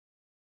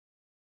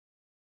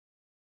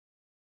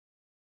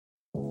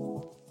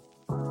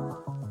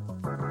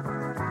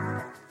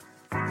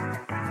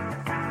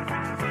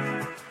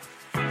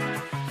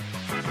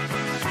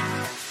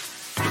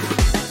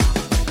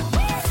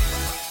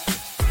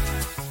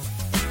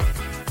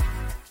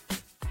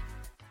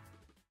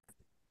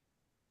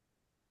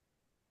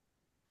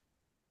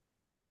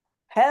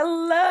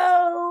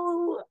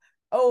Hello.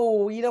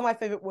 Oh, you know my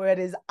favorite word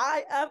is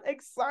I am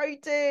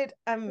excited.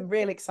 I'm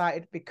really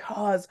excited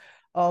because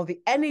of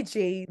the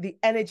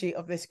energy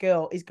of this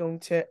girl is going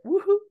to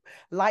woohoo,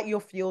 light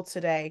your fuel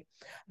today.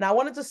 Now, I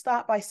wanted to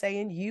start by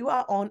saying you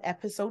are on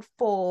episode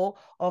 4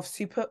 of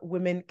Super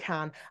Women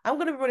Can. I'm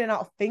going to be running out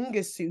of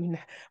fingers soon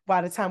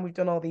by the time we've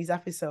done all these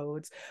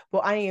episodes, but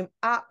I am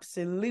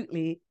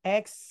absolutely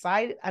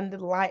excited and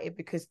delighted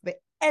because the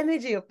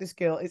energy of this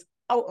girl is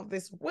out of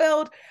this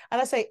world. And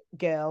I say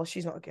girl,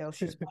 she's not a girl,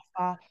 she's by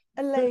far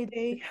a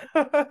lady.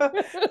 And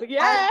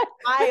Yeah.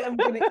 I am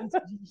going to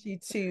introduce you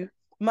to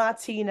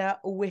Martina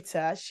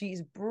Witter.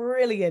 She's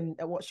brilliant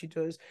at what she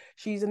does.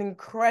 She's an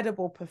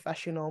incredible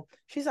professional.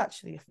 She's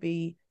actually a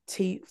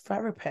BT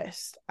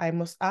therapist, I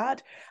must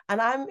add.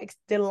 And I'm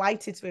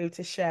delighted to be able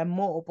to share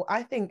more. But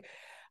I think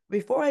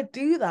before I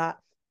do that,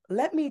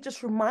 let me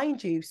just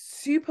remind you,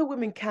 Super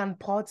Women Can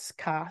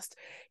podcast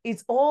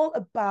is all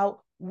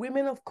about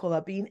women of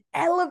color being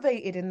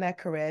elevated in their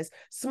careers,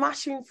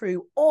 smashing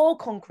through all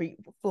concrete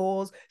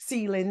floors,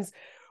 ceilings,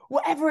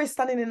 whatever is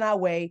standing in our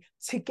way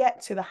to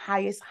get to the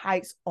highest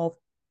heights of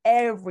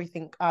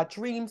everything, our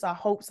dreams, our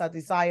hopes, our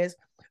desires,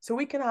 so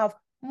we can have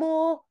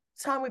more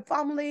time with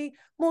family,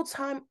 more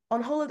time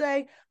on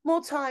holiday,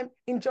 more time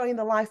enjoying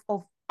the life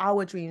of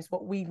our dreams,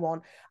 what we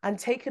want, and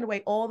taking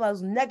away all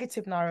those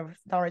negative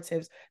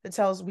narratives that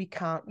tells we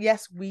can't.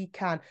 Yes, we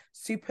can.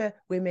 Super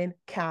women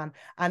can.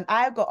 And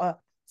I've got a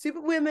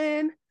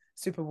superwoman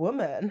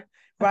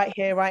right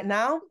here, right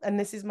now. And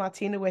this is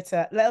Martina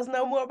Witter. Let us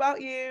know more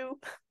about you.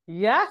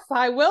 Yes,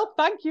 I will.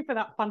 Thank you for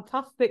that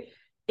fantastic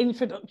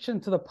introduction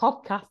to the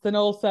podcast and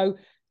also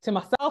to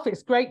myself.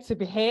 It's great to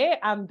be here.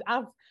 And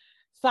as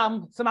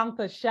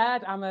Samantha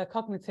shared, I'm a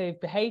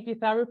cognitive behaviour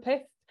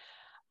therapist.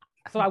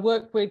 So I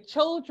work with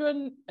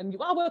children and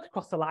I work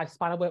across the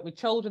lifespan. I work with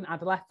children,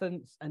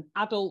 adolescents and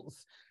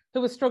adults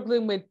who are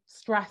struggling with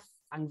stress,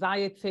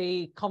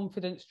 anxiety,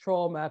 confidence,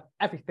 trauma,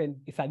 everything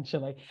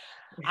essentially.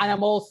 And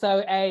I'm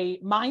also a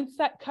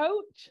mindset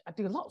coach. I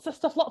do lots of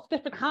stuff, lots of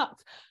different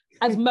hats,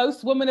 as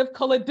most women of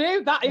colour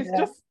do. That is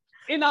just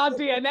in our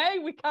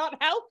DNA. We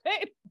can't help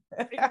it.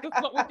 It's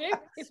just what we do.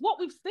 It's what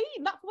we've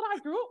seen. That's what I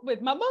grew up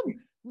with. My mum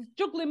was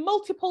juggling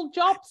multiple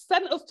jobs,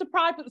 sent us to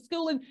private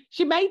school, and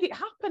she made it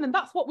happen. And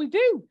that's what we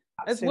do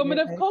as women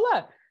of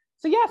colour.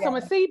 So yes, I'm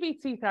a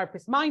CBT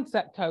therapist,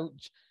 mindset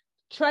coach,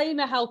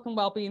 trainer, health and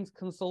wellbeing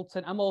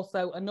consultant. I'm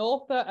also an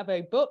author of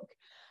a book,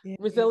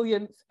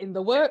 Resilience in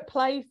the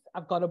Workplace.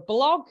 I've got a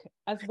blog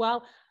as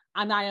well.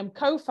 And I am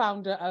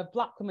co-founder of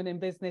Black Women in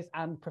Business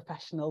and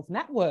Professionals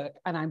Network.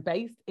 And I'm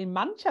based in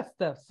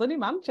Manchester, sunny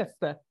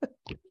Manchester.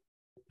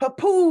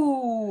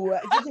 Papoo!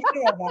 Did you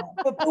hear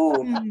that?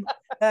 Boom!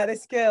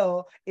 This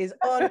girl is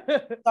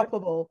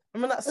unstoppable.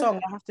 Remember that song?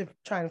 I have to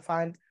try and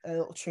find a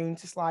little tune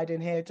to slide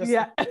in here. Just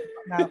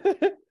now.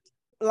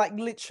 Like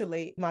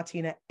literally,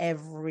 Martina,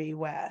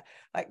 everywhere.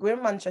 Like we're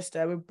in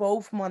Manchester. We're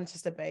both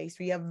Manchester based.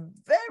 We have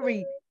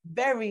very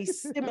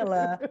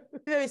similar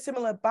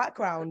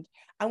background,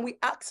 and we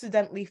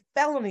accidentally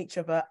fell on each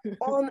other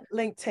on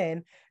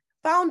LinkedIn.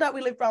 Found out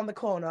we lived around the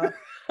corner.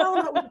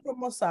 Found out we were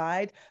from our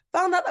side.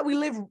 Found out that we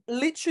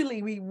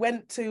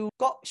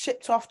got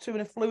shipped off to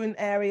an affluent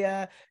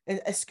area,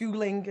 a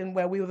schooling, and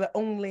where we were the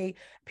only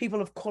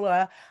people of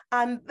color,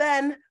 and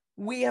then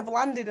we have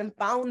landed and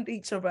found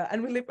each other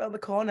and we live around the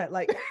corner.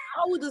 Like,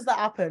 how does that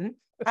happen?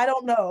 I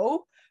don't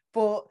know.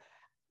 But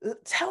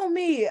tell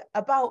me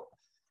about,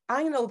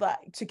 I know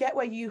that to get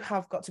where you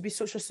have got to be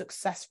such a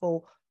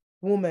successful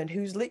woman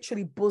who's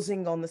literally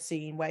buzzing on the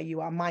scene where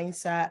you are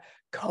mindset,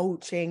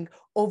 coaching,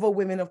 other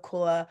women of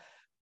color,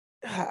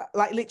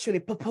 like literally,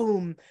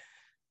 boom.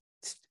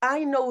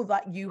 I know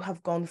that you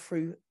have gone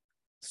through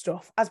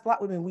stuff. As Black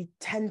women, we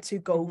tend to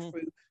go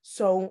through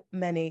so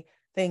many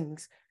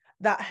things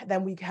that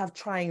then we have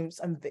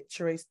triumphs and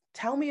victories.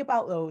 Tell me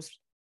about those.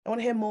 I want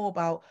to hear more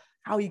about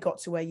how you got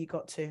to where you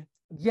got to.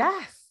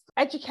 Yes,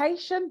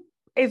 education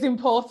is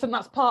important.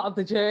 That's part of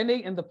the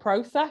journey and the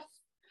process.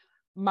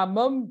 My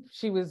mum,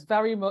 she was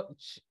very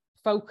much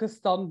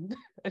focused on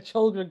her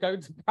children going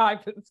to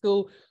private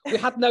school. We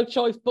had no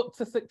choice but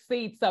to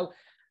succeed. So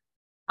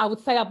I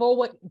would say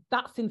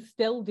that's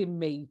instilled in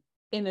me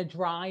inner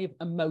drive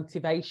and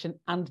motivation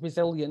and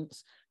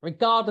resilience,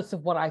 regardless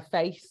of what I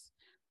face.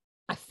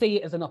 I see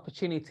it as an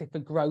opportunity for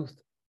growth,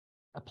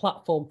 a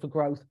platform for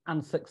growth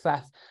and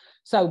success.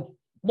 So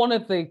one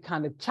of the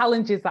kind of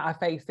challenges that I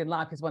faced in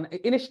life is when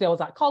initially I was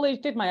at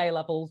college, did my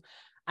A-levels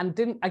and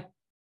I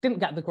didn't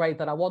get the grade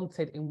that I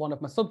wanted in one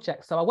of my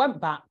subjects. So I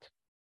went back,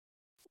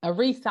 I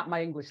resat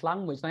my English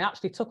language, and I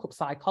actually took up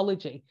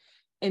psychology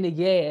in a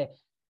year.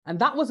 And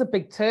that was a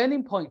big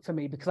turning point for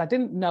me because I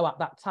didn't know at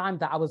that time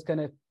that I was going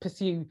to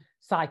pursue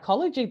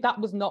psychology.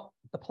 That was not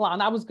the plan.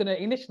 I was going to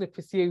initially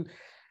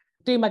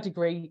do my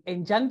degree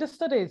in gender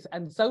studies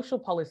and social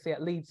policy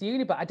at Leeds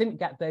Uni, but I didn't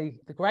get the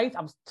grades.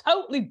 I was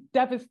totally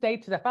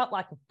devastated. I felt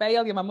like a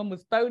failure. My mum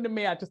was phoning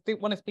me. I just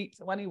didn't want to speak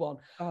to anyone.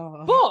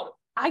 But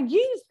I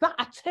used that.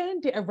 I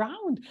turned it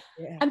around.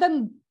 And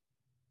then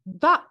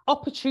that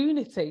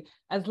opportunity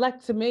has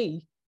led to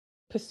me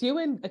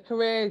pursuing a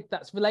career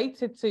that's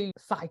related to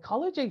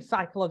psychology,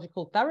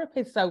 psychological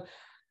therapy. So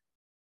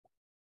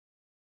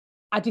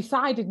I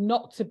decided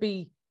not to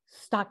be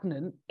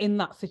stagnant in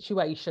that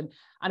situation.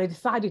 And I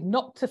decided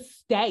not to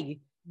stay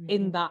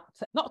in that,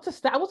 not to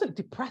stay, I wasn't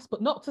depressed,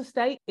 but not to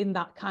stay in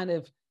that kind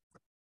of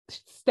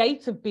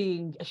state of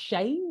being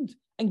ashamed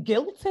and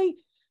guilty.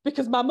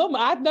 Because my mum,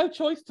 I had no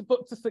choice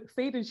but to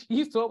succeed. And she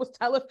used to always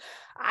tell us,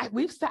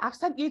 I've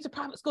sent you to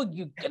private school,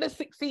 you're going to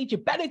succeed, you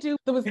better do.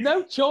 There was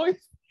no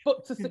choice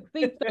but to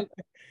succeed. So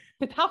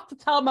to have to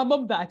tell my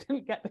mum that I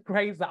didn't get the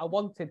grades that I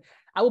wanted,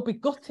 I would be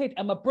gutted.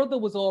 And my brother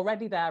was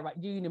already there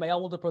at uni, my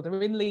older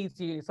brother in Leeds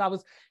Uni. So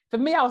for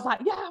me, I was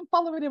like, yeah, I'm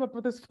following in my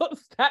brother's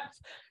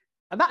footsteps.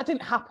 And that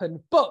didn't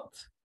happen. But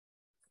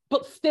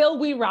still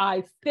we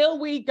rise, still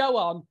we go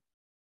on.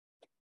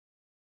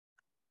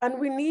 And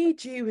we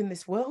need you in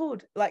this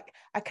world. Like,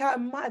 I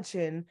can't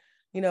imagine,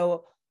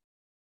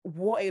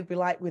 what it would be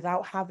like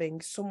without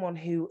having someone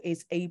who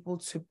is able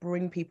to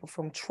bring people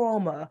from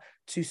trauma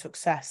to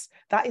success.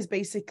 That is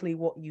basically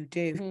what you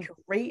do. Mm-hmm. You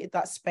created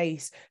that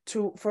space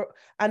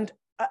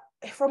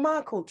from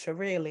our culture,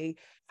 really,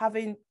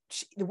 having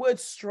the word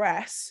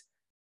stress,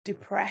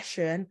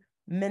 depression,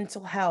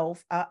 mental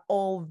health are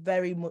all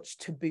very much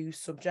taboo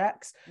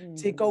subjects.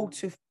 To go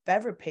to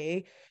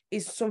therapy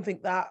is something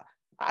that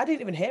I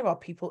didn't even hear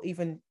of people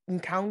even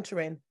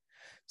encountering.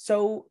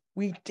 So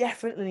we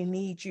definitely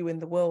need you in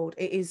the world.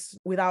 It is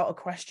without a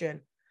question.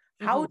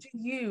 How do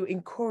you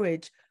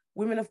encourage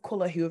women of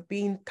colour who have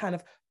been kind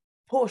of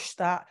pushed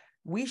that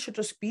we should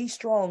just be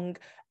strong,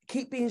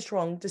 keep being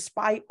strong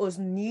despite us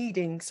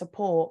needing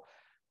support?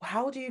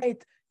 How do you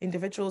guide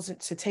individuals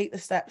to take the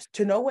steps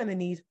to know when they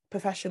need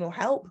professional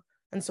help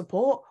and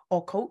support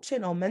or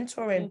coaching or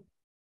mentoring?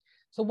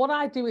 So what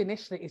I do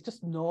initially is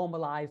just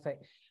normalize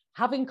it,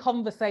 having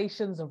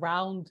conversations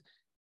around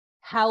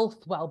health,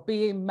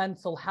 well-being,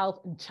 mental health,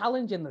 and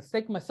challenging the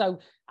stigma. So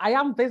I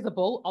am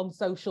visible on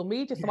social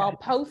media, so I'll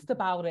post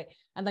about it.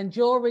 And then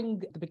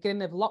during the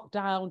beginning of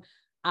lockdown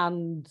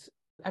and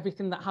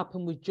everything that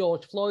happened with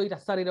George Floyd, I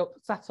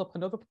set up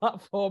another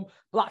platform,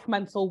 Black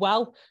Mental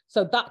Wealth.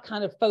 So that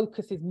kind of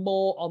focuses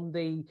more on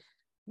the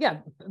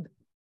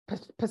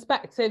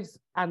perspectives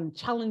and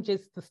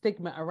challenges the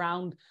stigma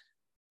around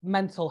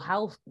mental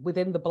health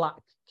within the Black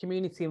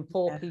community and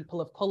for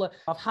people of colour.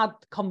 I've had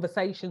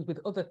conversations with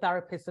other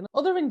therapists and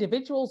other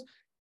individuals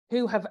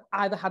who have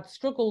either had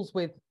struggles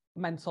with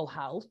mental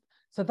health.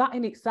 So that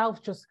in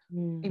itself just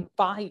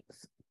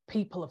invites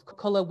people of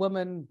colour,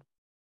 women,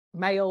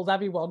 males,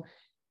 everyone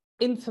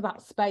into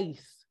that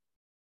space.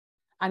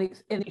 And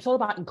it's all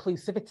about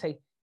inclusivity.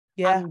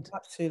 Yeah, and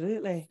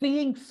absolutely.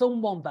 Seeing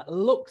someone that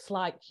looks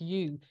like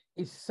you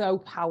is so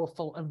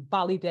powerful and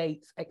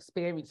validates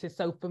experiences.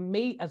 So for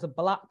me as a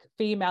Black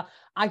female,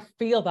 I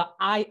feel that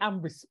I am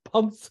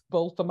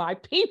responsible for my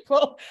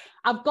people.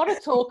 I've got to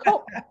talk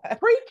up.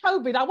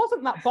 Pre-COVID, I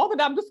wasn't that bothered.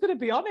 I'm just going to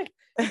be honest.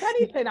 If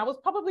anything, I was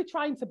probably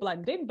trying to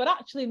blend in, but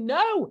actually,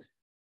 no,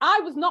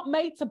 I was not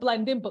made to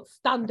blend in, but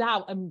stand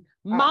out. And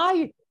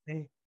my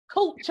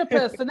culture,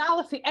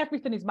 personality,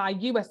 everything is my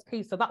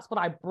USP. So that's what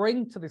I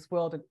bring to this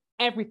world and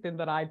everything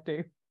that I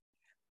do.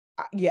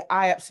 Yeah,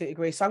 I absolutely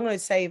agree. So I'm going to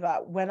say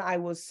that when I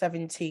was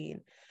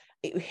 17,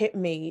 it hit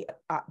me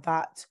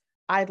that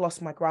I'd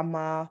lost my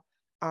grandma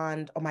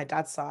and on my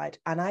dad's side,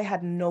 and I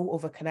had no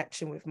other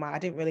connection I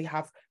didn't really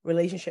have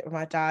relationship with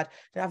my dad,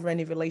 didn't have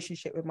any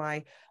relationship with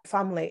my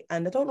family.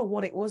 And I don't know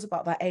what it was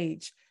about that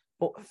age,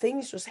 but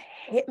things just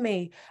hit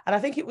me. And I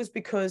think it was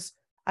because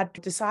I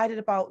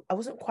decided I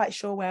wasn't quite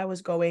sure where I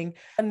was going.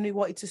 I knew I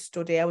wanted to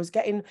study. I was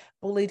getting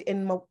bullied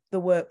in the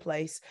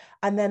workplace.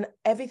 And then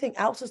everything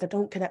else was, I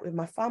don't connect with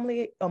my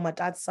family on my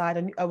dad's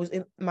side. I was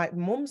in my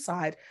mum's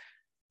side.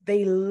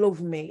 They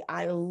love me.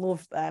 I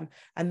love them.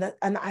 And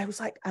I was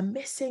like, I'm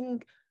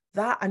missing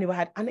that. I knew I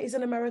had aunties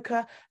in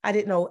America. I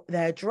didn't know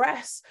their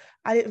address.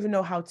 I didn't even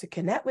know how to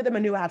connect with them. I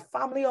knew I had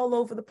family all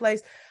over the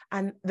place.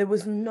 And there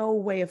was no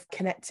way of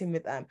connecting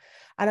with them.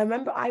 And I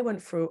remember I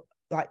went through,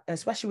 like,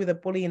 especially with the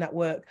bullying at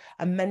work,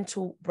 a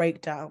mental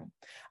breakdown.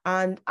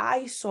 And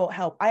I sought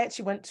help. I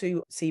actually went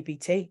to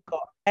CBT.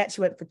 I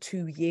actually went for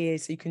 2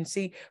 years. So you can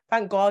see,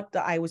 thank God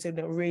that I was in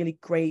a really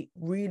great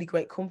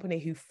company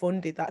who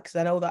funded that, because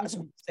I know that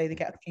some say they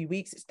get a few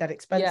weeks, it's dead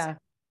expensive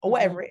or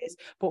whatever it is.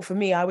 But for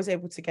me, I was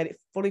able to get it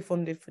fully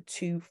funded for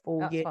 2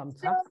 full years.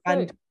 Fantastic.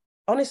 And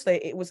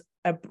honestly, it was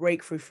a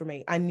breakthrough for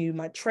me. I knew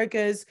my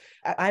triggers.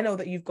 I know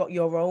that you've got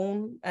your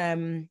own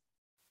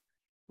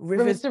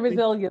Rivers to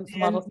Resilience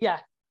model. Yeah.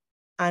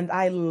 And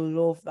I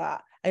love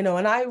that. And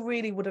I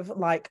really would have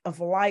liked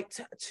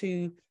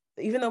to,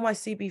 even though my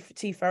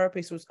CBT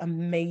therapist was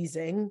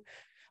amazing,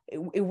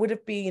 it would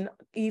have been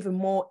even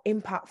more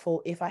impactful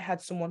if I had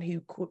someone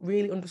who could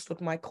really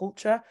understood my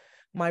culture,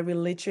 my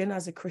religion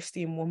as a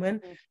Christian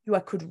woman, who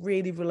I could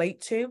really relate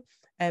to.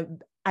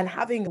 And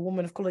having a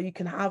woman of color, you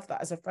can have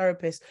that as a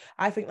therapist.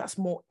 I think that's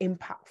more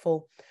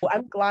impactful. But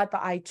I'm glad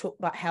that I took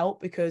that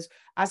help, because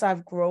as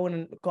I've grown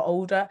and got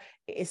older,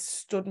 it has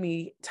stood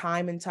me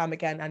time and time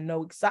again. I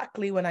know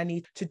exactly when I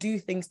need to do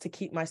things to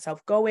keep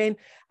myself going.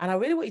 And I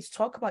really want you to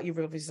talk about your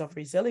rivers of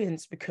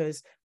resilience,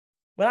 because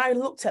when I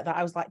looked at that,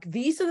 I was like,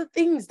 these are the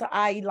things that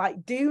I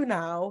like do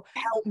now,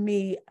 help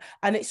me.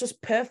 And it's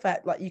just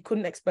perfect. Like, you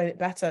couldn't explain it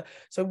better.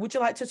 So would you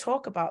like to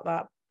talk about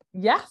that?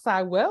 Yes,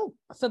 I will.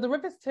 So the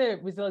Rivers to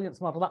Resilience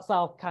model, that's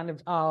our kind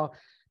of our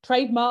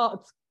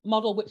trademark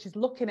model, which is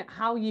looking at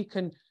how you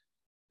can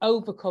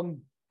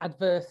overcome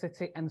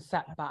adversity and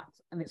setbacks.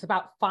 And it's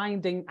about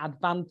finding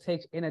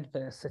advantage in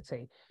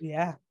adversity.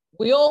 Yeah.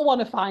 We all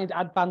want to find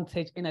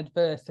advantage in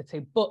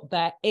adversity, but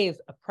there is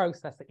a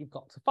process that you've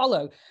got to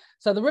follow.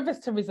 So the Rivers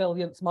to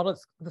Resilience model,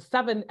 it's the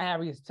 7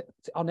 areas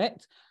on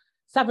it,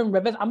 7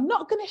 rivers. I'm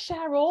not going to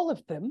share all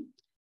of them.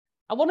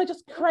 I want to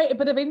just create a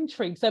bit of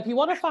intrigue. So if you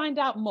want to find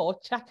out more,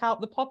 check out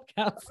the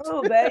podcast.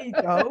 Oh, there you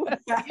go.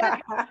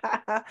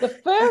 The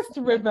first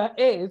river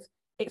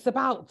it's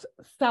about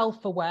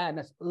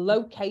self-awareness,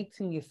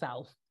 locating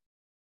yourself.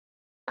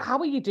 How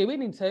are you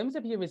doing in terms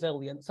of your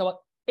resilience? So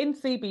in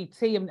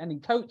CBT and in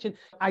coaching,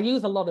 I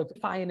use a lot of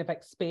defining of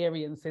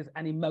experiences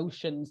and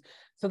emotions.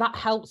 So that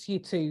helps you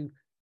to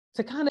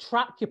kind of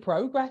track your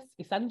progress,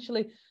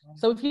 essentially.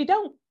 So if you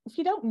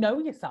don't know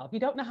yourself, you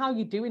don't know how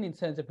you're doing in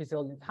terms of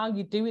resilience, how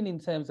you're doing in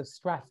terms of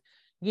stress,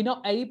 you're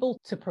not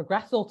able to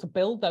progress or to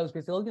build those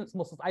resilience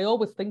muscles. I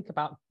always think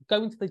about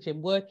going to the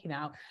gym, working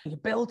out, you're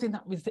building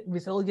that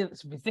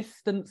resilience,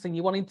 resistance, and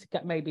you're wanting to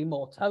get maybe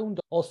more toned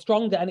or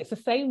stronger. And it's the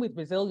same with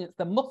resilience,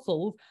 the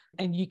muscles,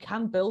 and you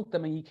can build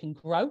them and you can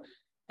grow.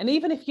 And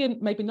even if you're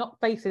maybe not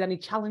facing any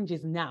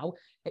challenges now,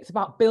 it's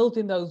about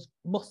building those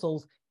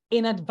muscles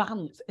in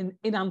advance,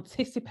 in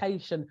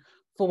anticipation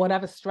for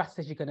whatever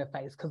stresses you're going to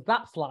face, because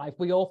that's life.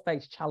 We all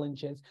face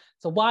challenges.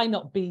 So why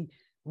not be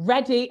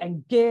ready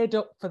and geared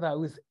up for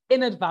those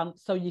in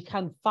advance, so you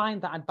can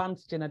find that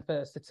advantage in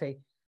adversity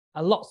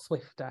a lot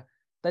swifter.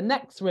 The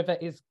next river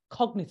is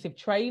cognitive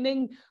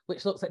training,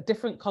 which looks at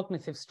different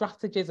cognitive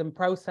strategies and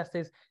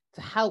processes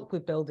to help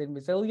with building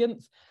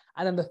resilience.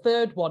 And then the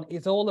third one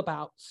is all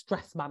about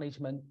stress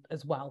management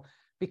as well,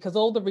 because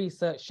all the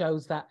research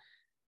shows that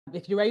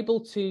if you're able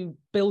to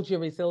build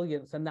your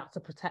resilience, and that's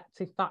a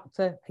protective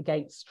factor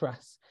against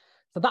stress.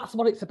 So that's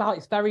what it's about.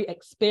 It's very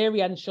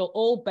experiential,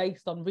 all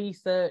based on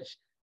research,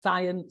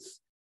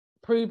 science,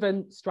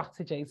 proven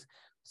strategies.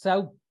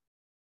 So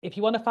if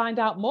you want to find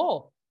out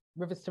more,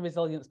 Rivers to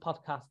Resilience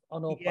podcast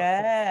on all platforms.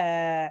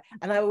 Yeah.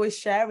 And I always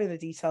share with the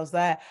details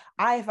there.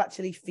 I've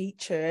actually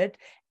featured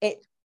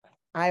it.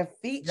 I've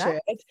featured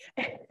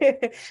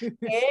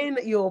in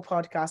your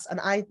podcast,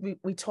 and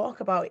we talk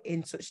about it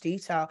in such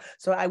detail.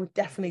 So I would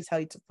definitely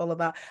tell you to follow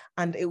that,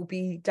 and it will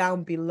be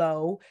down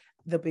below.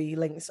 There'll be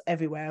links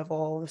everywhere of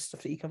all the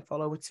stuff that you can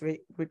follow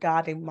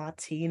regarding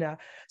Martina.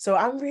 So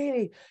I'm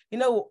really,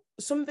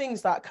 some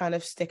things that kind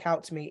of stick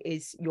out to me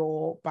is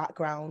your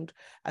background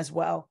as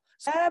well.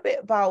 Share a bit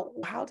about,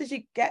 how did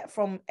you get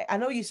from, I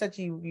know you said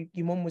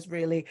your mum was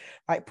really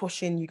like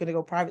pushing, you're going to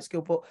go private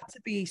school, but to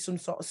be some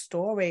sort of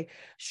story.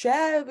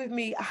 Share with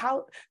me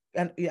how,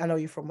 and I know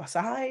you're from my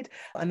side,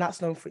 and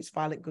that's known for its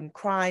violent gun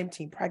crime,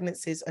 teen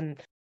pregnancies, and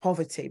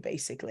poverty,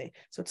 basically.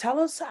 So tell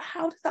us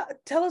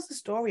the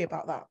story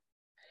about that.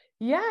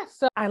 Yeah,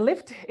 so I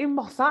lived in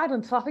Moss Side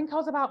until I think I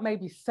was about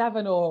maybe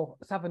 7 or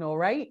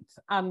 8.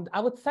 And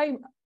I would say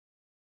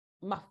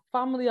my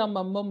family on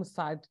my mum's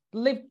side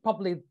lived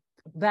probably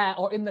there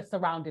or in the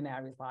surrounding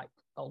areas like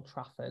Old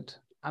Trafford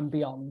and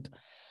beyond.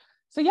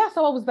 So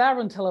I was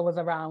there until I was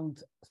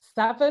around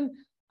 7.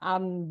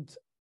 And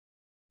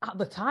at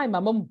the time, my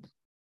mum,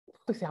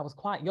 obviously I was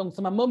quite young,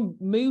 so my mum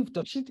moved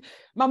up.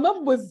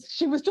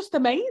 She was just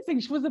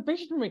amazing. She was a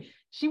visionary.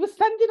 She was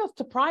sending us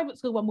to private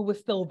school when we were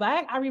still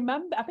there. I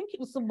remember, I think it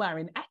was somewhere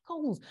in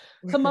Eccles.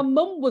 So my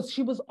mum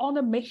was on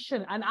a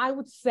mission. And I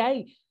would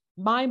say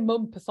my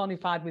mum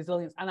personified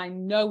resilience. And I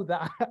know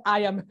that I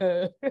am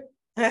her.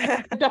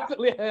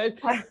 Definitely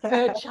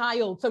her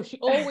child. So she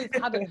always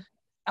had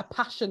a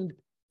passion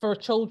for her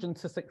children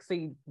to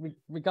succeed,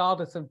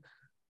 regardless of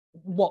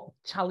what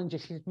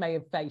challenges she may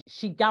have faced.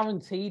 She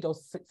guaranteed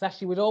us success.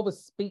 She would always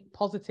speak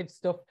positive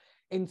stuff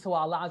into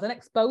our lives and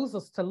expose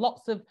us to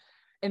lots of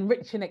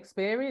enriching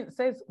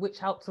experiences, which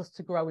helped us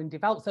to grow and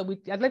develop. So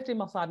I lived in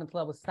Moss Side until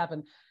I was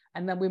 7,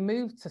 and then we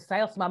moved to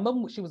Sale. So my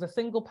mum, she was a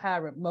single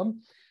parent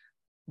mum.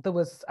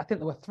 I think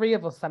there were 3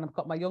 of us then. I've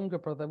got my younger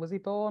brother. Was he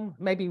born?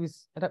 Maybe he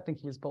was, I don't think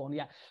he was born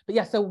yet.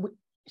 But so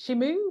she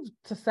moved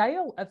to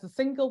Sale as a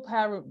single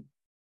parent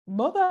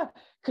mother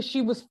because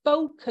she was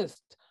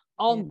focused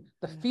on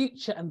the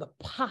future and the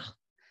path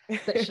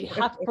that she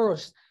had for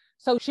us.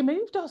 So she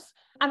moved us.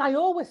 And I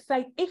always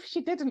say, if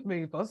she didn't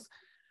move us,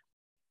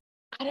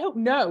 I don't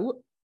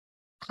know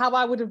how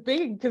I would have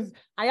been, because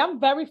I am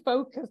very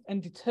focused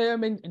and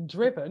determined and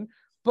driven.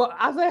 But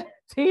as a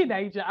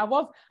teenager,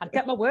 I'd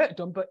get my work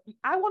done, but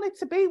I wanted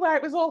to be where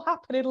it was all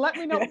happening. Let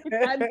me not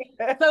pretend.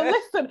 So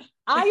listen,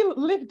 I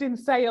lived in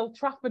Sale,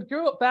 Trafford,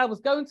 grew up there, was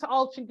going to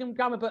Altrincham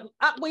Grammar, but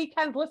at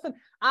weekends, listen,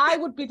 I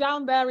would be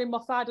down there in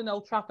Moss Side and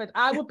Old Trafford.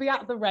 I would be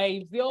at the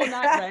raves, the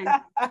all-night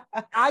raves.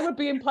 I would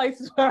be in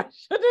places where I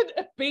shouldn't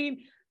have been.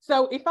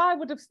 So if I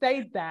would have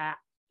stayed there,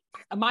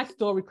 my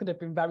story could have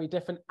been very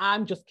different.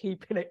 I'm just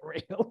keeping it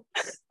real.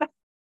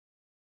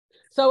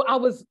 So I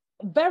was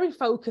very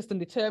focused and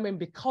determined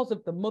because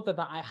of the mother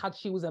that I had.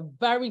 She was a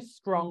very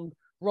strong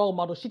role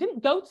model. She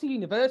didn't go to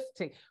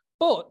university,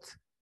 but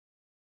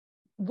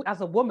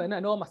as a woman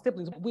and all my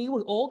siblings, we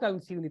were all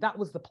going to uni. That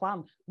was the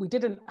plan. We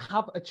didn't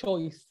have a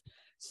choice.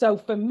 So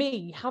for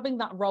me, having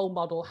that role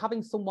model,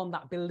 having someone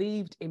that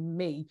believed in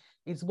me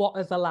is what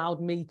has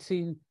allowed me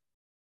to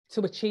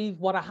achieve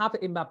what I have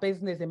in my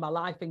business, in my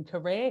life, in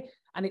career.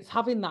 And it's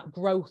having that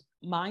growth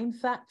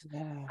mindset.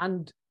 Yeah.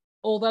 And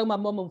although my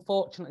mum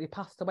unfortunately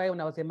passed away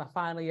when I was in my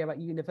final year at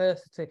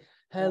university,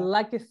 her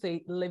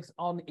legacy lives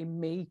on in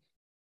me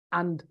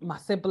and my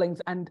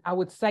siblings. And I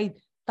would say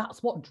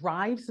that's what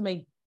drives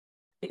me.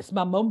 It's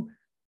my mum.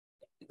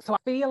 So I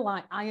feel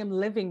like I am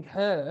living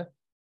her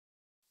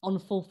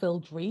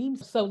unfulfilled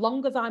dreams. So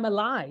long as I'm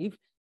alive,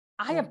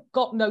 I have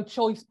got no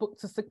choice but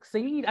to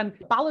succeed. And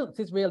balance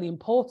is really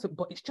important,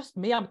 but it's just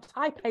me. I'm a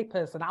type A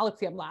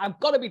personality. I'm like, I've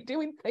got to be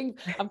doing things.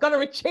 I've got to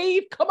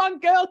achieve. Come on,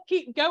 girl,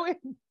 keep going.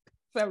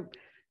 So,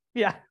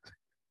 yeah.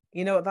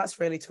 You know, that's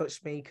really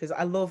touched me because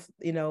I love,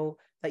 you know,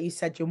 that you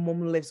said your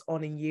mum lives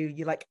on in you.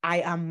 You're like,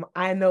 I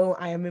know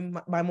I am in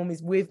my mum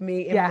is with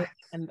me.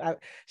 And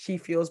she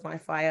fuels my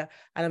fire.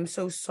 And I'm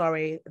so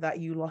sorry that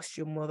you lost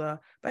your mother,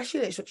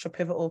 especially at such a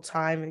pivotal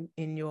time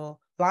in your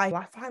life,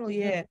 final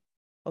year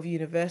of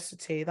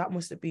university. That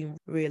must have been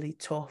really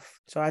tough.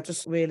 So I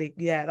just really,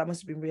 that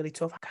must have been really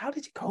tough. How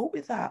did you cope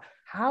with that?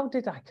 How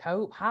did I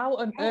cope? How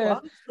on earth?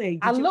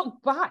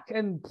 Look back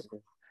and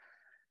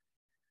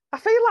I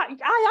feel like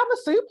I am a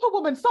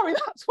superwoman. Sorry,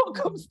 that's what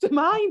comes to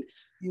mind.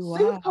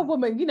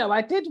 Superwoman, you know,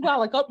 I did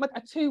well. I got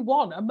a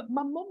 2-1 and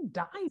my mum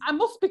died. I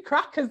must be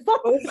crackers.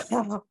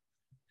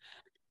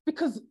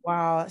 Because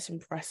wow, that's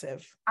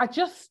impressive. I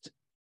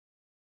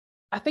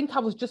think I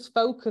was just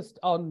focused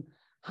on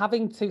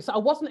having to, so I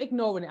wasn't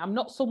ignoring it. I'm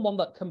not someone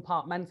that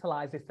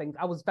compartmentalizes things.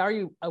 I was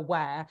very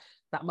aware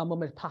that my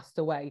mum had passed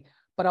away,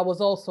 but I was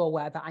also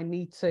aware that I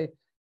need to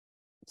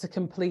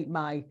complete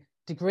my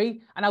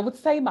degree. And I would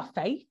say my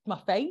faith,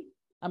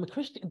 I'm a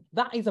Christian,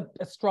 that is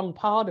a strong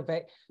part of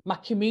it. My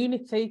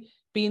community,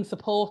 being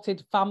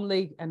supported,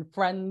 family and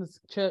friends,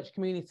 church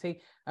community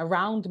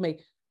around me.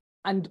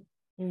 And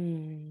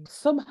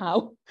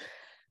somehow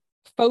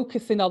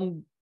focusing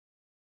on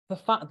the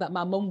fact that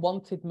my mum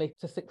wanted me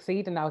to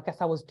succeed. And now I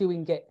guess I was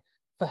doing it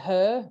for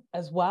her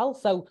as well.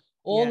 So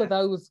all of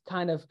those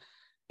kind of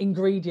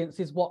ingredients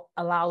is what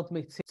allowed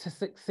me to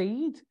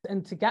succeed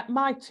and to get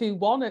my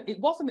 2-1. It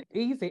wasn't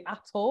easy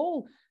at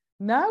all.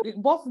 No, it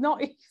was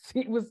not easy.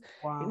 It was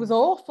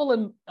awful.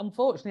 And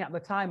unfortunately at the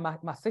time,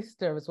 my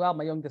sister as well,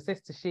 my younger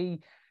sister,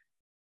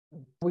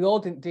 we all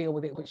didn't deal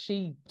with it, but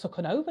she took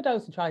an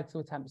overdose and tried to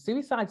attempt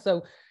suicide.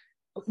 So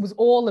it was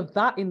all of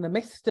that in the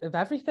midst of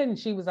everything.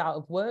 She was out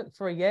of work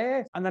for a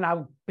year. And then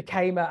I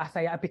became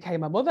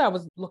a mother. I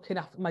was looking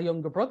after my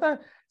younger brother.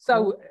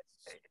 So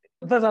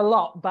there's a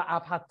lot that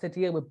I've had to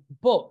deal with,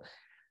 but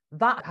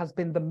that has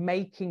been the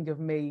making of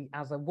me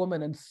as a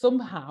woman. And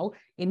somehow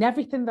in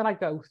everything that I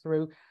go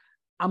through,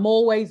 I'm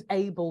always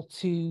able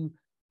to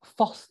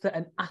foster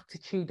an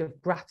attitude of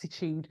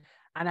gratitude.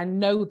 And I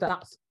know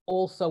that's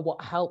also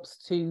what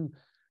helps to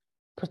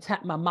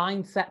protect my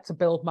mindset, to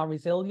build my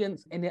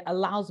resilience. And it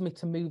allows me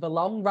to move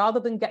along rather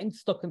than getting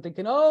stuck and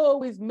thinking,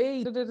 oh, it's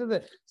me.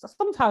 So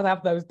sometimes I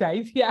have those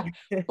days,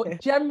 But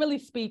generally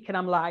speaking,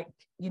 I'm like,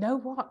 you know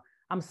what?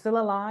 I'm still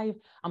alive.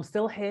 I'm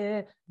still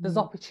here. There's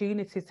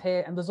opportunities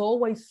here. And there's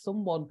always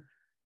someone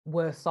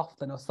worse off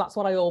than us. That's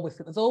what I always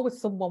think. There's always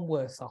someone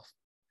worse off.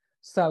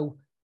 So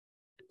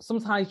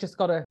sometimes you just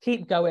got to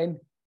keep going,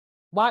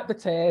 wipe the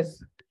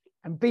tears,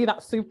 and be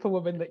that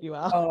superwoman that you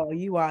are. Oh,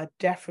 you are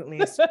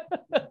definitely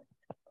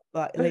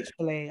like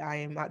literally, I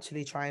am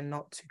actually trying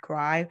not to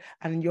cry,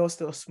 and you're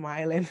still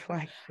smiling.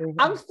 Like you've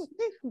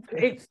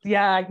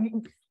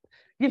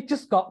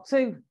just got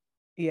to.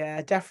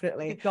 Yeah,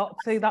 definitely. You've got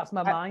to. That's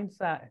my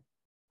mindset.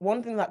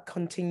 One thing that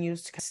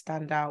continues to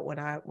stand out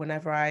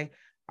whenever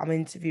I'm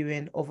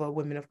interviewing other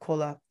women of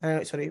colour, I know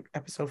it's only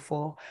episode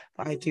 4,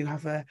 but I do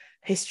have a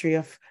history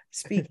of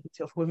speaking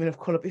to women of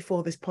colour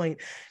before this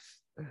point,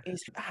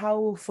 is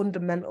how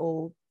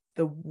fundamental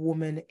the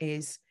woman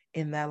is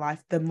in their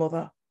life, the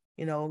mother.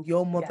 You know,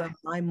 your mother,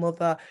 my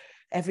mother,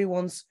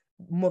 everyone's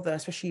mother,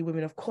 especially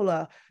women of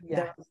colour,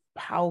 they're a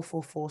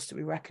powerful force to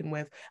be reckoned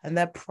with, and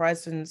their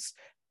presence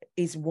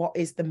is what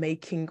is the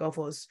making of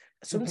us.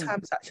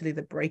 Sometimes actually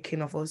the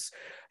breaking of us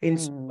in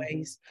some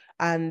ways.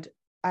 And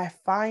I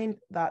find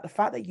that the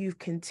fact that you've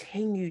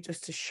continued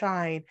just to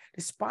shine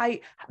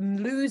despite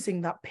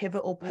losing that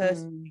pivotal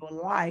person in your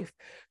life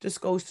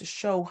just goes to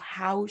show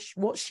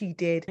what she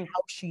did,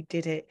 how she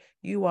did it.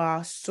 You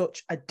are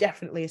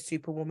definitely a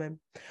superwoman.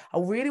 I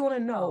really want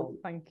to know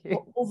thank you.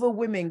 what other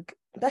women,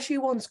 especially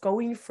ones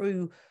going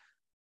through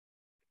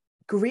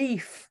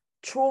grief,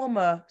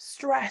 trauma,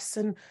 stress,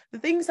 and the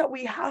things that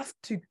we have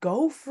to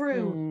go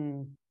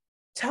through.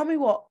 Tell me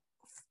what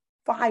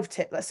 5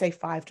 tips, let's say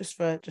 5, just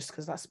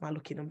because that's my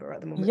lucky number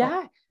at the moment.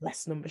 Yeah.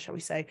 Less number, shall we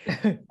say.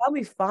 Tell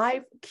me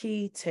 5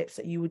 key tips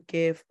that you would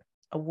give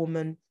a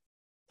woman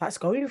that's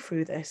going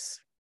through this.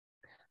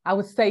 I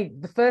would say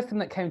the first thing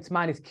that came to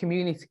mind is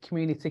community.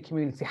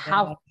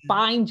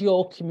 Find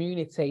your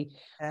community.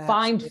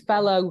 Find absolutely.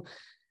 fellow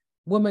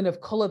women of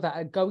colour that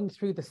are going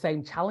through the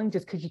same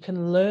challenges, because you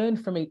can learn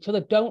from each other.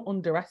 Don't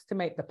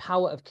underestimate the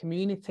power of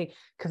community,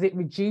 because it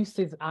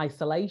reduces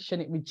isolation,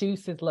 it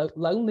reduces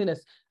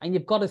loneliness, and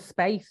you've got a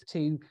space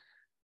to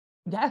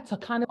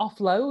kind of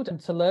offload and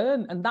to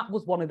learn. And that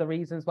was one of the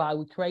reasons why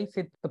we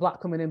created the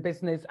Black Women in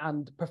Business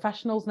and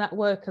Professionals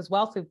Network as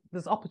well. So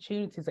there's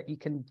opportunities that you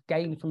can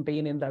gain from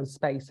being in those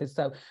spaces.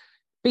 So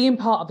being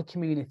part of the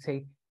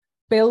community,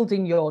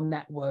 building your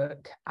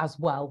network as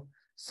well.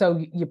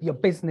 So your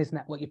business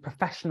network, your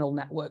professional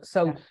network.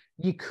 So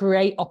you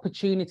create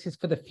opportunities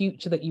for the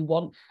future that you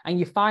want, and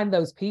you find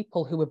those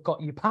people who have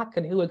got your back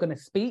and who are going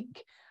to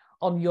speak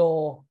on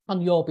your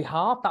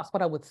behalf. That's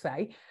what I would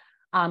say.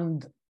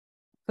 And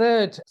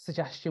third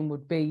suggestion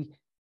would be,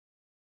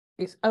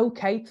 it's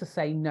okay to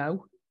say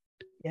no.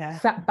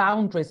 Set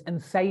boundaries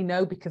and say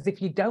no, because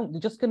if you don't,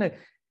 you're just going to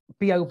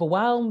be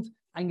overwhelmed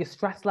and your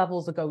stress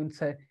levels are going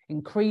to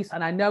increase.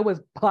 And I know as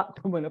Black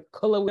women of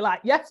colour, we're like,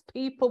 yes,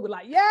 people, we're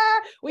like, yeah,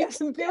 we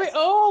can do it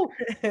all.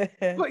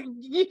 But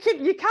you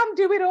can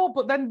do it all,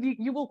 but then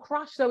you will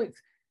crash. So it's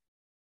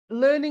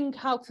learning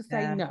how to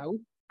say no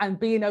and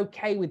being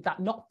okay with that,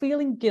 not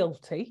feeling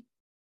guilty.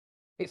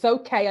 It's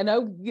okay. I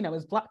know,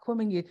 as Black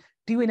women, you're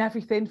doing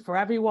everything for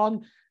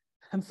everyone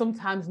and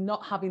sometimes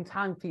not having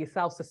time for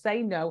yourself. So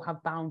say no,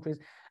 have boundaries,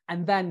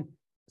 and then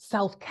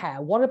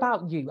self-care. What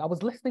about you? I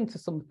was listening to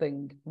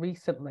something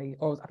recently,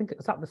 or I think it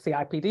was at the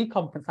CIPD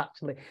conference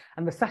actually,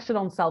 and the session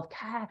on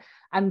self-care.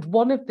 And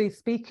one of the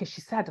speakers,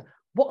 she said,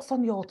 what's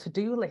on your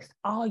to-do list?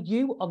 Are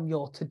you on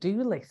your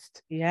to-do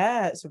list?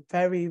 Yeah, it's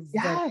very,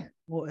 very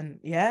important.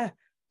 Yeah.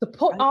 To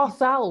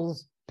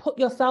put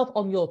yourself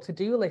on your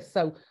to-do list.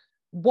 So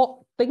what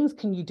things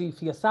can you do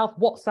for yourself?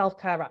 What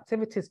self-care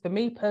activities? For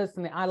me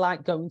personally, I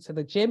like going to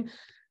the gym,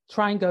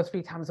 try and go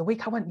 3 times a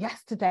week. I went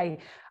yesterday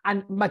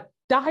and my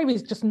diary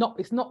is just not,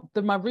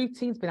 my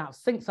routine's been out of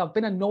sync. So I've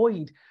been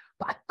annoyed,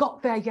 but I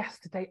got there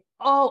yesterday.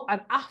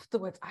 And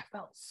afterwards I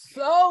felt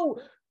so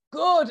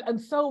good and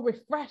so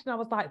refreshed. And I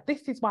was like,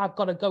 this is why I've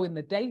got to go in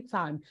the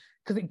daytime,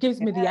 because it gives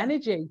me the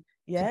energy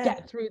to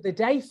get through the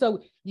day.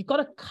 So you've got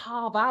to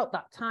carve out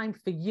that time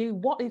for you.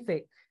 What is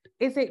it?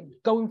 Is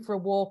it going for a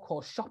walk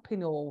or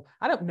shopping, or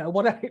I don't know,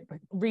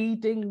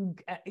 reading,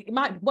 it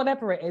might,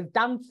 whatever it is,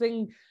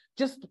 dancing,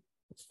 just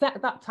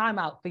set that time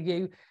out for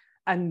you.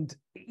 And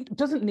it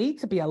doesn't need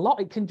to be a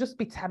lot. It can just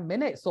be 10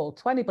 minutes or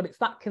 20, but it's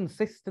that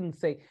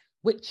consistency,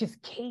 which is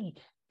key.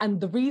 And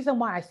the reason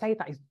why I say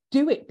that is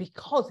do it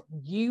because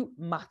you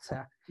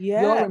matter.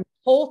 You're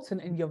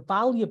important and you're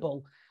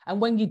valuable. And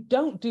when you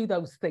don't do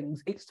those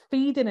things, it's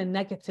feeding a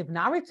negative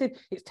narrative.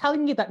 It's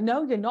telling you that,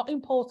 no, you're not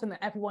important,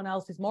 that everyone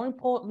else is more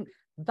important.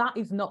 That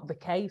is not the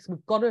case.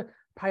 We've got to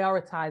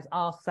prioritize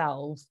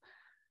ourselves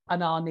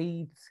and our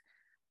needs.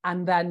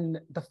 And then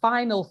the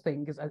final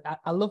thing is,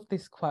 I love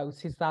this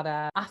quote, is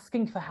that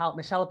asking for help,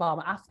 Michelle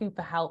Obama, asking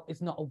for help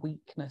is not a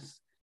weakness.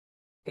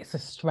 It's a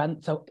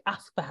strength. So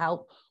ask for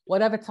help,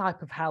 whatever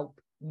type of help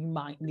you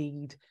might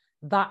need.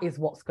 That is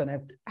what's going to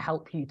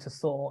help you to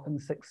soar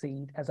and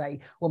succeed as a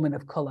woman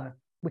of colour.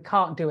 We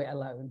can't do it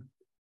alone.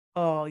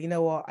 Oh, you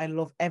know what? I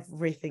love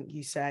everything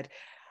you said.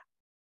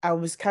 I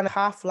was kind of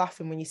half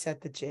laughing when you said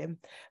the gym,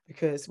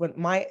 because when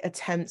my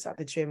attempts at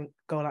the gym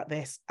go like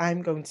this,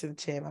 I'm going to the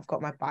gym, I've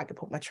got my bag, I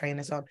put my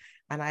trainers on,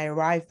 and I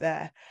arrive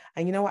there.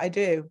 And you know what I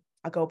do?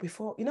 I go,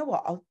 before, you know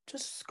what, I'll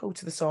just go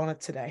to the sauna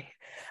today.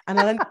 And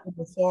I'll end up in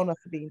the sauna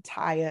for the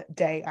entire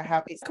day. I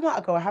haven't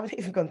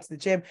even gone to the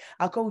gym.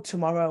 I'll go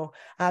tomorrow.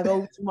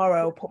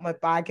 Put my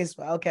bag as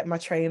well, get my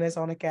trainers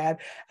on again.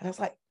 And I was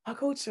like, I'll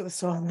go to the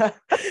sauna.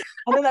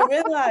 And then I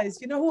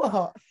realized, you know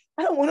what?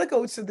 I don't want to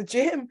go to the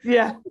gym.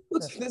 Yeah. Go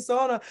to the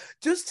sauna.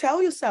 Just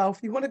tell yourself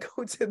you want to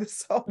go to the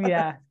sauna.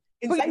 Yeah.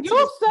 But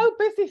you're so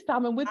busy,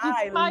 Sam, and with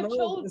your 5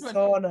 children. The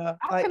sauna.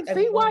 I can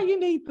see why you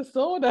need the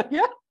sauna.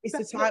 Yeah. It's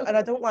the time, and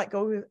I don't like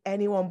going with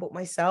anyone but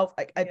myself.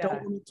 I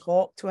don't want to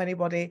talk to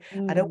anybody.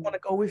 I don't want to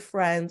go with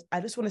friends.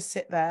 I just want to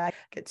sit there. I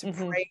get to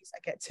praise. I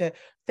get to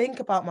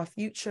think about my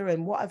future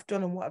and what I've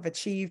done and what I've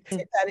achieved.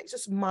 Sit there, and it's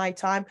just my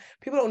time.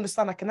 People don't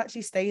understand. I can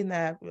actually stay in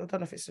there. I don't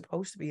know if it's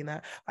supposed to be in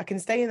there. I can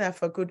stay in there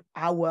for a good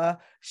hour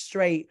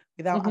straight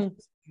without having to.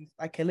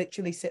 I can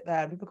literally sit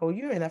there and people go,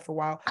 you're in there for a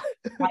while.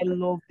 I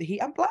love the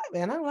heat. I'm Black,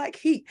 man. I like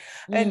heat.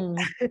 And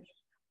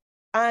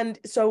And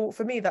so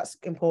for me, that's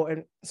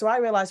important. So I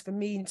realized for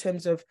me, in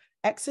terms of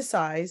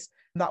exercise,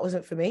 that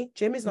wasn't for me.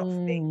 Gym is not for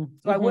me.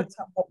 So I worked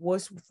out what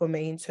was for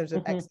me in terms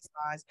of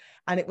exercise.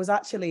 And it was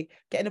actually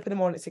getting up in the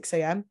morning at 6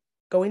 a.m.,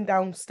 going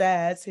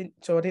downstairs,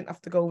 so I didn't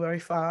have to go very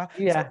far.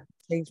 Yeah. So I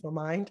changed my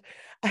mind.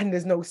 And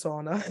there's no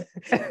sauna.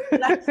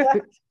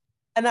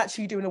 And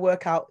actually doing a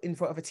workout in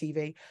front of a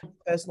TV,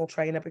 personal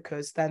trainer,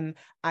 because then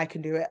I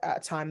can do it at a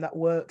time that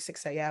works,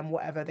 6 a.m.,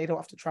 whatever. They don't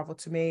have to travel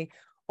to me,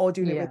 or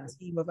doing it with a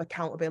team of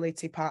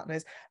accountability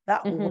partners.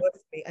 That works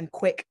for me, and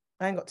quick.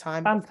 I ain't got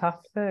time.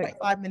 Fantastic.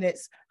 5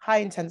 minutes, high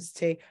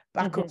intensity,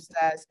 back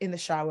upstairs, in the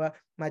shower,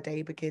 my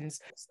day begins.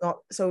 It's not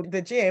so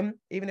the gym,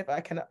 even if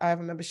I have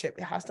a membership,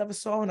 it has to have a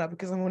sauna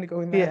because I'm only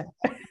going there.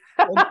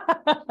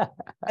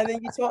 And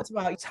then you talked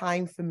about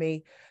time for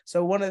me.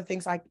 So one of the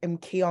things I am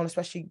key on,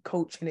 especially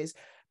coaching, is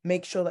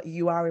make sure that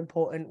you are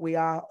important. We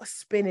are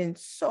spinning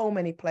so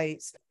many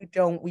plates.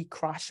 We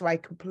crash. So I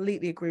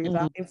completely agree with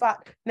that. In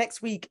fact,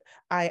 next week,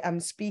 I am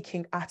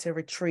speaking at a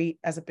retreat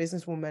as a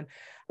businesswoman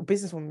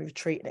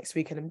retreat next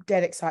week, and I'm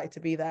dead excited to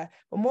be there.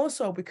 But more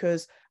so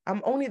because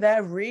I'm only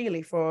there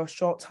really for a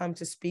short time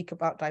to speak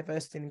about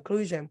diversity and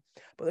inclusion.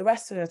 But the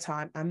rest of the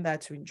time, I'm there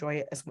to enjoy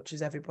it as much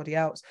as everybody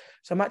else.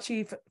 So I'm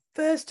actually, for the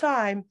first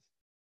time,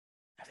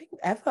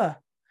 I've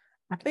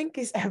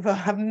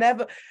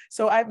never,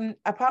 so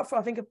apart from,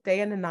 I think, a day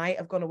and a night,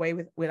 I've gone away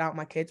without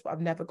my kids, but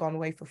I've never gone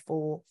away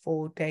for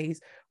four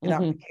days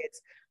without my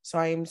kids. So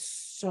I am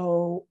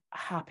so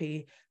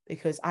happy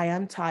because I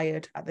am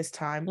tired at this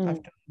time.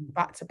 I've done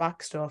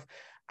back-to-back stuff,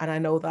 and I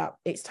know that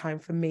it's time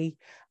for me,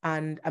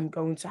 and I'm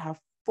going to have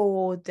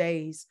 4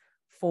 days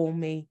for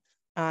me.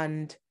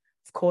 And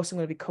of course, I'm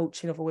going to be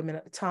coaching other women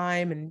at the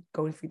time and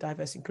going through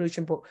diversity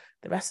inclusion, but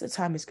the rest of the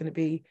time is going to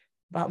be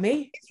about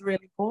me. It's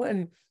really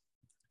important.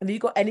 Have you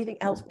got anything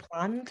else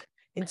planned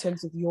in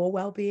terms of your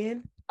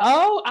well-being?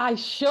 Oh, I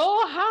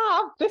sure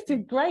have. This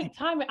is great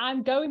time.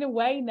 I'm going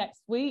away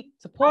next week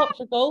to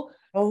Portugal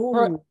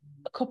for a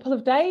couple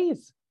of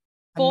days,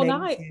 4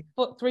 nights,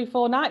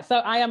 3-4 nights. So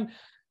I am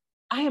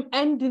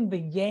ending the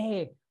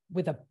year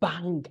with a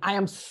bang.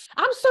 I'm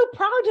so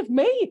proud of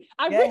me.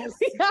 I really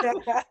am.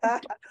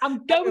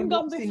 I'm going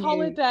on this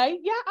holiday.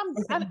 Yeah,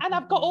 and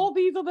I've got all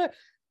these other,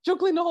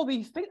 juggling all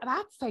these things. And I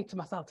had to say to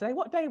myself today,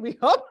 what day are we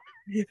on?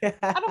 And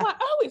I'm like,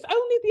 oh, it's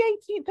only the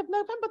 18th of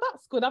November.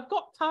 That's good. I've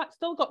got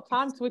still got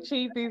time to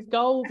achieve these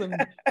goals and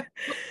put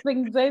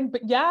things in.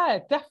 But yeah,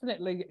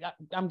 definitely,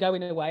 I'm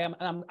going away, and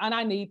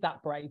I need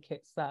that break.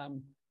 It's I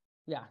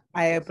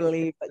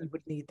believe that you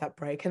would need that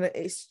break, and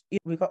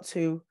we've got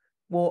to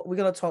walk. We're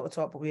gonna talk the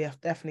talk, but we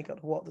have definitely got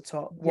to walk the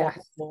talk. Walk.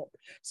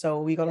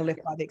 So we got to live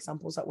by the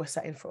examples that we're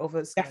setting for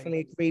others.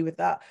 Definitely agree with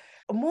that.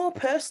 More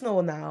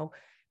personal now.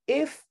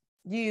 If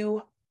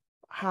you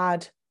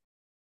had,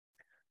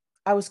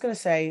 I was going to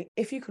say,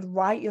 if you could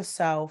write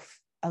yourself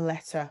a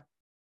letter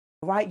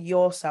 5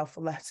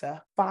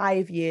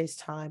 years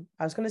time.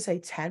 I was going to say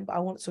 10, but I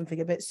want something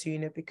a bit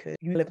sooner because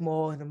you live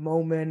more in the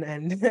moment,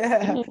 and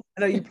I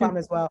know you plan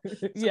as well.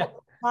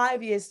 So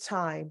 5 years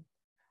time,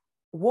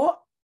 what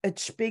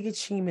big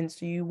achievements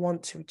do you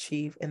want to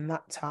achieve in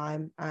that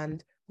time?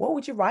 And what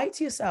would you write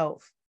to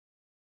yourself?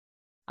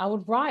 I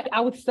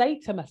would say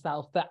to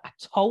myself that I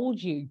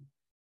told you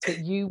that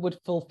you would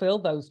fulfill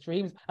those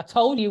dreams. I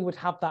told you would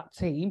have that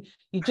team.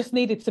 You just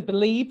needed to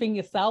believe in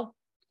yourself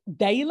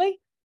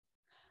daily.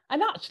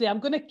 And actually, I'm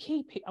going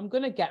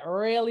to get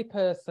really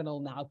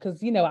personal now,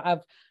 because, you know, I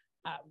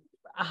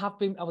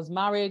was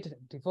married,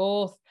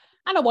 divorced,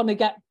 and I want to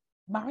get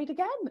married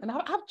again and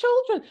have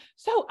children.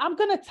 So I'm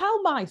going to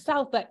tell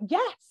myself that,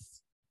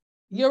 yes,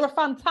 you're a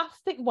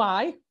fantastic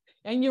wife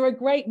and you're a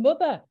great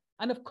mother.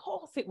 And of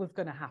course it was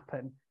going to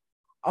happen.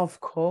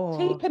 Of course.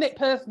 Keeping it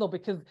personal,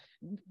 because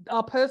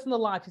our personal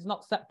life is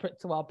not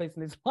separate to our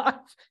business life,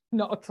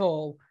 not at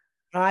all.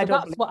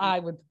 That's what I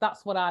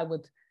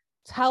would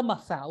tell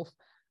myself,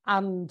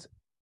 and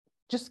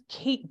just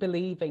keep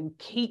believing.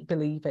 Keep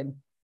believing.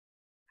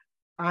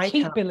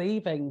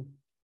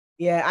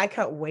 Yeah, I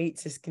can't wait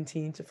to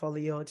continue to follow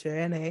your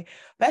journey,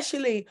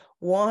 especially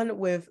one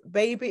with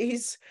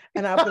babies.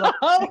 And I'll be like,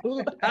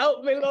 oh,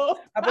 help me, Lord.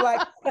 I'll be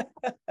like,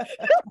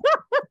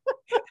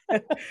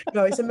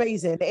 no, it's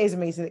amazing. It is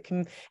amazing.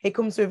 It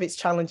comes with its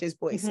challenges,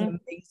 but it's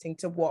amazing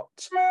to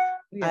watch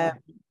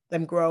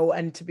them grow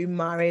and to be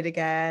married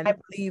again. I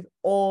believe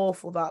all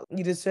for that.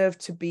 You deserve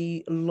to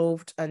be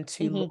loved and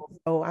to love.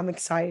 Oh, I'm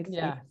excited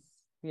for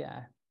you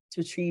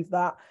to achieve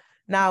that.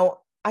 Now,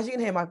 as you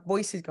can hear, my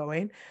voice is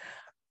going.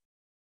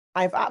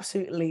 I've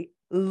absolutely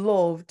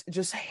loved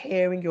just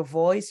hearing your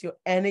voice, your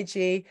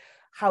energy,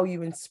 how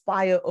you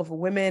inspire other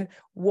women.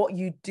 What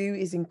you do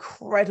is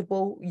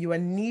incredible. You are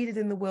needed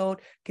in the world.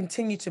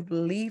 Continue to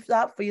believe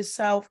that for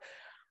yourself.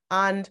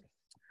 And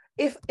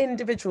if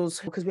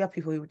individuals, because we have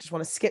people who just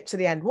want to skip to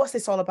the end, what's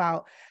this all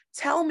about?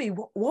 Tell me,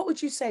 what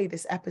would you say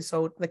this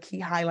episode, the key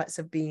highlights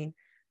have been?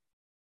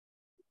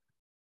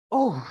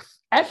 Oh,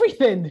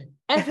 everything.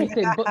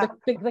 But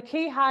the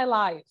key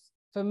highlights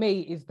for me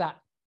is that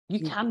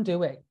you can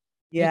do it.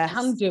 You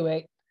can do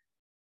it.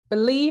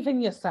 Believe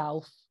in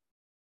yourself.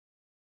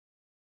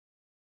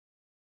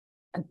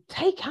 and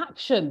take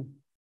action.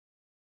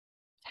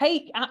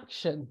 Take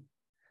action.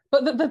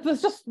 But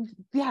there's just,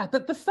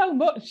 there's so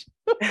much.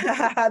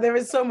 There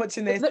is so much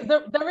in this.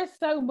 There is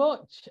so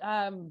much.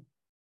 And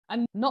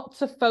not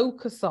to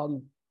focus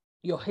on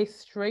your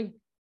history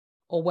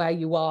or where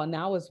you are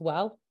now as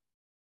well.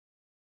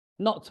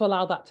 Not to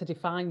allow that to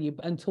define you,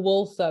 and to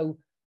also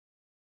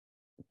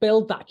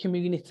build that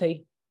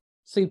community.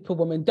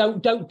 Superwoman,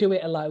 don't do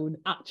it alone.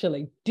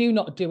 Actually, do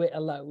not do it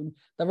alone.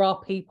 There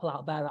are people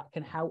out there that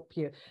can help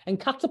you and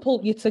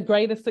catapult you to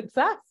greater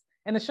success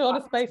in a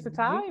shorter space of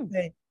time.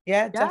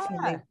 Yeah,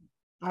 definitely.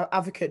 Our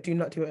advocate, do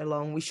not do it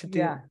alone. We should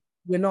do.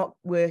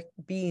 We're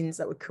beings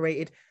that were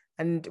created,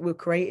 and we're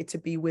created to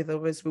be with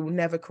others. We were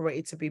never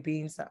created to be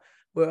beings that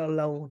were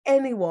alone.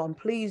 Anyone,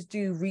 please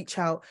do reach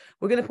out.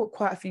 We're going to put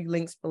quite a few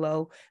links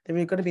below. There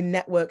are going to be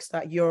networks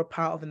that you're a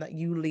part of and that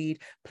you lead.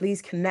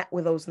 Please connect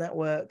with those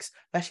networks,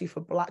 especially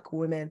for Black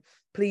women.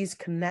 Please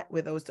connect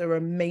with those. They're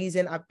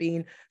amazing. I've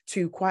been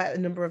to quite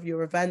a number of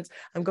your events.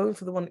 I'm going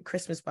for the one at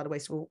Christmas, by the way,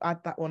 so we'll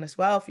add that one as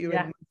well. If you're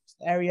in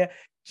the area,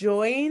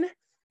 join.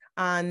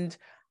 And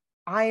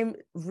I'm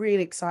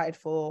really excited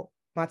for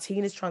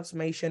Martina's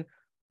transformation.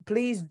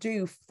 Please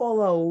do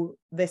follow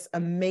this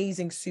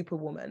amazing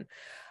superwoman.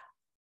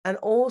 And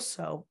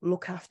also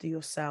look after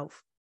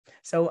yourself.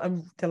 So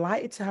I'm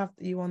delighted to have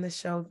you on this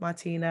show,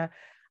 Martina.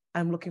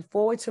 I'm looking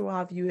forward to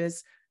our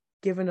viewers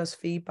giving us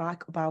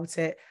feedback about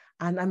it.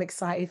 And I'm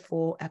excited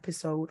for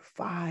episode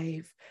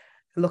 5.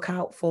 Look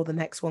out for the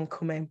next one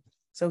coming.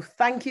 So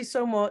thank you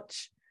so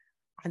much,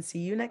 and see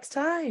you next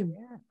time.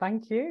 Yeah,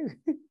 thank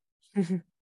you.